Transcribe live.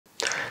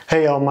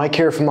Hey y'all, Mike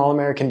here from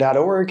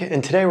allamerican.org,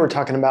 and today we're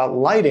talking about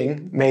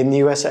lighting made in the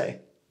USA.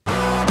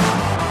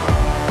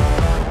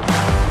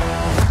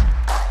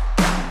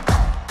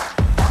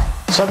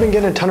 So I've been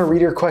getting a ton of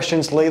reader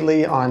questions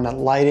lately on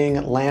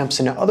lighting, lamps,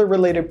 and other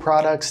related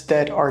products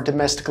that are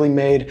domestically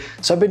made.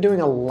 So I've been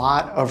doing a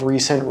lot of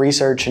recent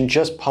research and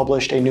just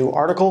published a new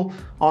article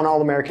on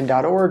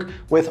allamerican.org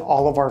with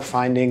all of our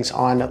findings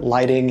on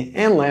lighting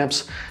and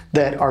lamps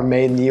that are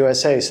made in the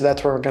USA. So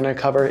that's what we're going to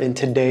cover in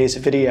today's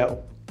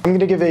video. I'm going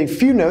to give a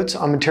few notes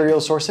on material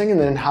sourcing and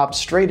then hop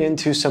straight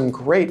into some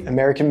great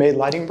American-made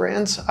lighting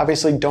brands.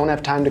 Obviously don't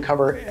have time to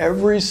cover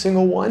every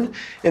single one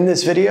in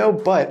this video,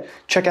 but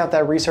check out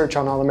that research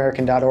on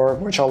allamerican.org,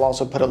 which I'll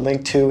also put a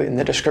link to in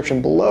the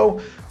description below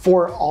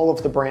for all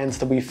of the brands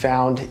that we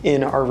found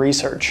in our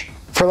research.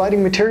 For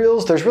lighting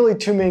materials, there's really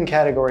two main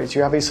categories.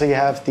 You obviously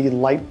have the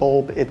light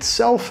bulb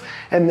itself,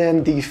 and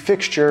then the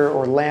fixture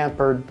or lamp,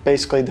 or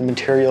basically the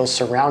materials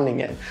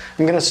surrounding it.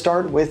 I'm going to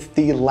start with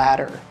the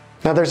latter.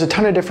 Now there's a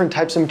ton of different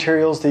types of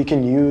materials that you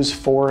can use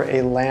for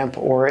a lamp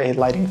or a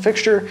lighting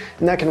fixture,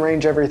 and that can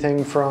range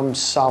everything from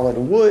solid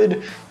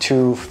wood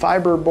to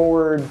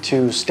fiberboard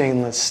to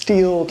stainless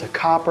steel to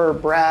copper,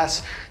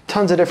 brass,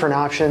 tons of different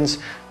options.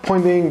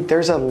 Point being,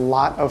 there's a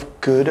lot of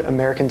good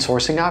American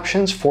sourcing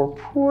options for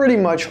pretty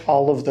much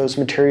all of those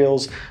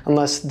materials,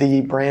 unless the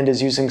brand is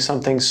using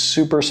something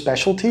super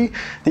specialty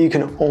that you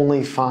can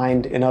only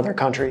find in other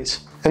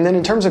countries. And then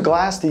in terms of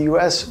glass, the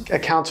US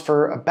accounts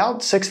for about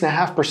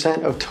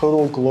 6.5% of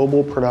total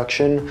global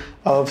production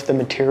of the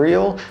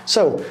material.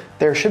 So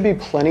there should be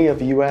plenty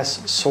of US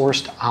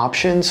sourced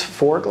options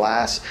for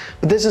glass,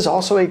 but this is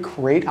also a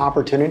great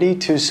opportunity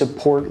to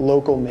support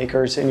local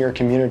makers in your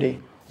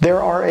community. There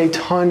are a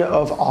ton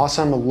of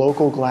awesome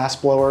local glass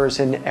blowers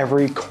in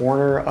every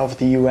corner of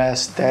the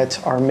US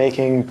that are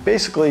making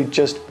basically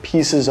just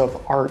pieces of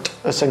art,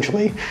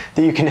 essentially,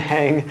 that you can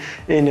hang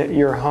in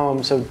your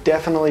home. So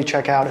definitely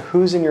check out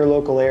who's in your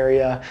local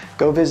area.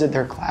 Go visit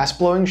their glass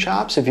blowing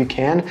shops if you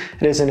can.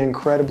 It is an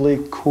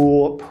incredibly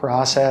cool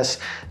process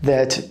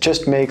that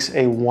just makes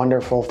a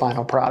wonderful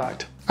final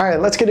product. All right,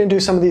 let's get into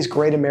some of these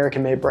great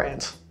American-made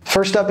brands.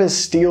 First up is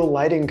Steel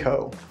Lighting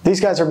Co. These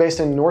guys are based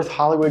in North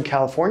Hollywood,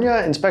 California,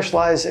 and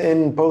specialize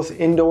in both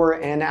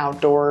indoor and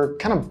outdoor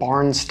kind of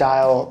barn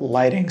style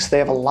lighting. So they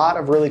have a lot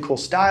of really cool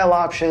style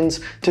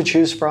options to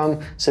choose from,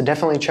 so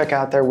definitely check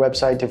out their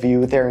website to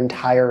view their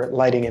entire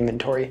lighting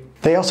inventory.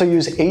 They also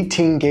use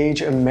 18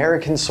 gauge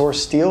American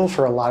source steel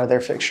for a lot of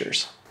their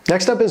fixtures.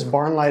 Next up is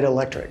Barnlight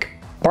Electric.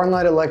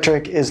 Barnlight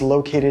Electric is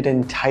located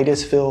in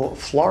Titusville,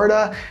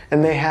 Florida,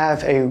 and they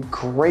have a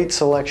great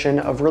selection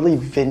of really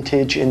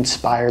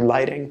vintage-inspired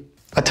lighting.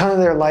 A ton of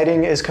their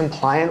lighting is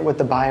compliant with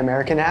the Buy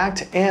American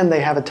Act, and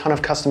they have a ton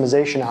of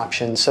customization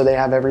options. So they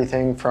have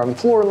everything from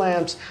floor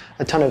lamps,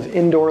 a ton of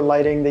indoor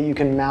lighting that you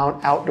can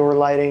mount, outdoor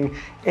lighting,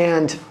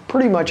 and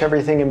pretty much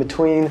everything in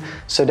between.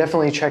 So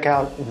definitely check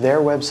out their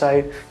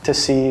website to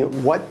see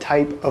what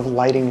type of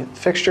lighting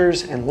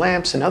fixtures and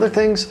lamps and other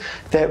things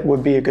that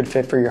would be a good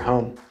fit for your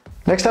home.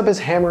 Next up is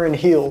Hammer and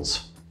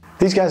Heels.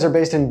 These guys are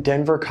based in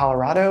Denver,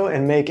 Colorado,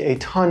 and make a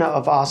ton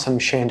of awesome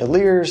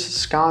chandeliers,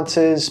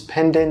 sconces,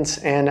 pendants,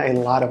 and a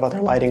lot of other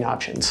lighting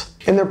options.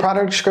 In their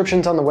product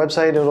descriptions on the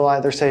website, it'll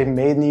either say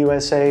made in the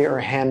USA or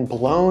hand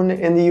blown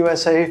in the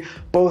USA.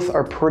 Both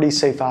are pretty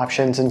safe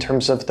options in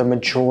terms of the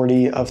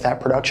majority of that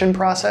production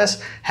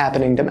process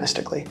happening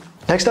domestically.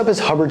 Next up is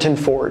Hubbardton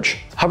Forge.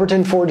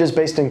 Hubbardton Forge is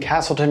based in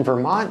Castleton,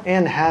 Vermont,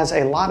 and has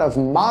a lot of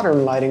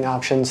modern lighting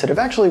options that have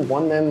actually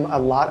won them a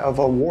lot of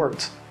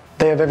awards.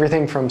 They have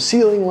everything from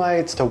ceiling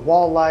lights to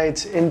wall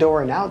lights,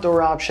 indoor and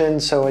outdoor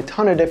options, so a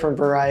ton of different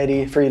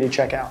variety for you to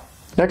check out.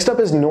 Next up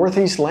is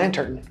Northeast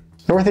Lantern.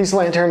 Northeast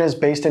Lantern is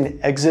based in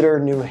Exeter,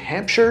 New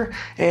Hampshire,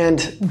 and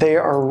they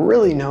are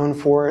really known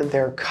for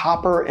their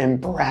copper and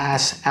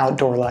brass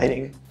outdoor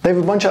lighting. They have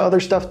a bunch of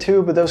other stuff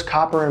too, but those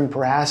copper and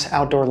brass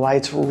outdoor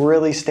lights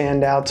really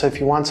stand out. So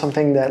if you want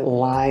something that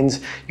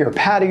lines your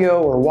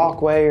patio or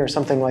walkway or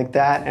something like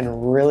that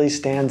and really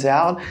stands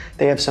out,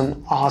 they have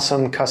some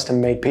awesome custom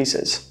made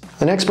pieces.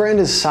 The next brand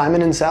is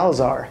Simon &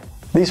 Salazar.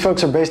 These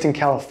folks are based in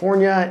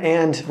California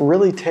and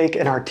really take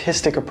an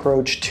artistic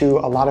approach to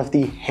a lot of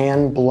the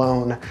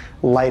hand-blown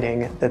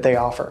lighting that they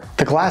offer.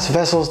 The glass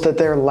vessels that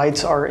their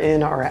lights are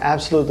in are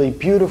absolutely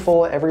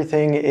beautiful.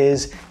 Everything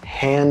is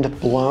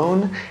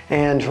hand-blown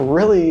and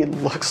really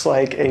looks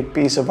like a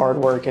piece of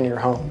artwork in your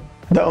home.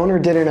 The owner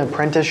did an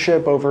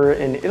apprenticeship over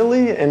in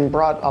Italy and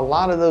brought a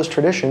lot of those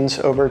traditions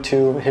over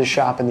to his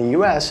shop in the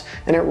US,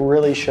 and it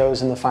really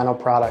shows in the final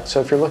product.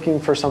 So if you're looking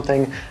for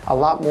something a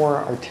lot more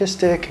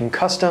artistic and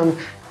custom,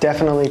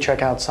 definitely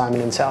check out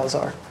Simon &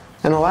 Salazar.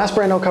 And the last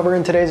brand I'll cover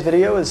in today's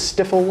video is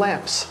Stifel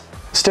Lamps.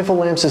 Stifel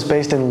Lamps is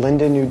based in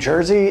Linden, New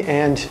Jersey,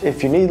 and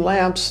if you need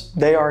lamps,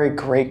 they are a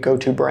great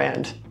go-to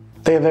brand.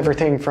 They have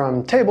everything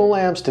from table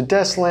lamps to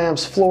desk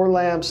lamps, floor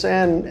lamps,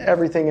 and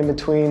everything in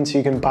between, so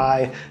you can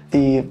buy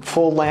the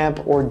full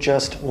lamp or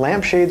just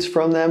lampshades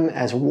from them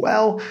as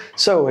well.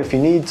 So if you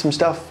need some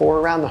stuff for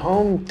around the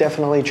home,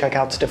 definitely check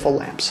out Stifel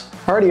Lamps.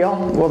 Alrighty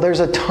y'all, well there's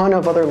a ton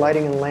of other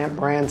lighting and lamp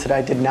brands that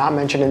I did not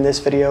mention in this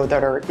video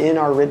that are in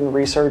our written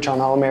research on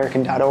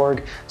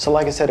allamerican.org. So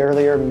like I said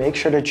earlier, make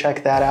sure to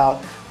check that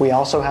out. We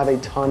also have a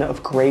ton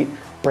of great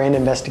brand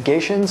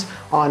investigations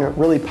on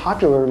really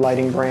popular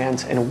lighting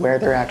brands and where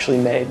they're actually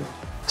made.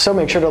 So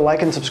make sure to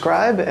like and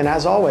subscribe, and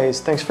as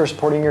always, thanks for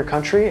supporting your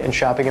country and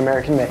shopping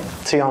American made.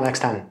 See y'all next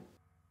time.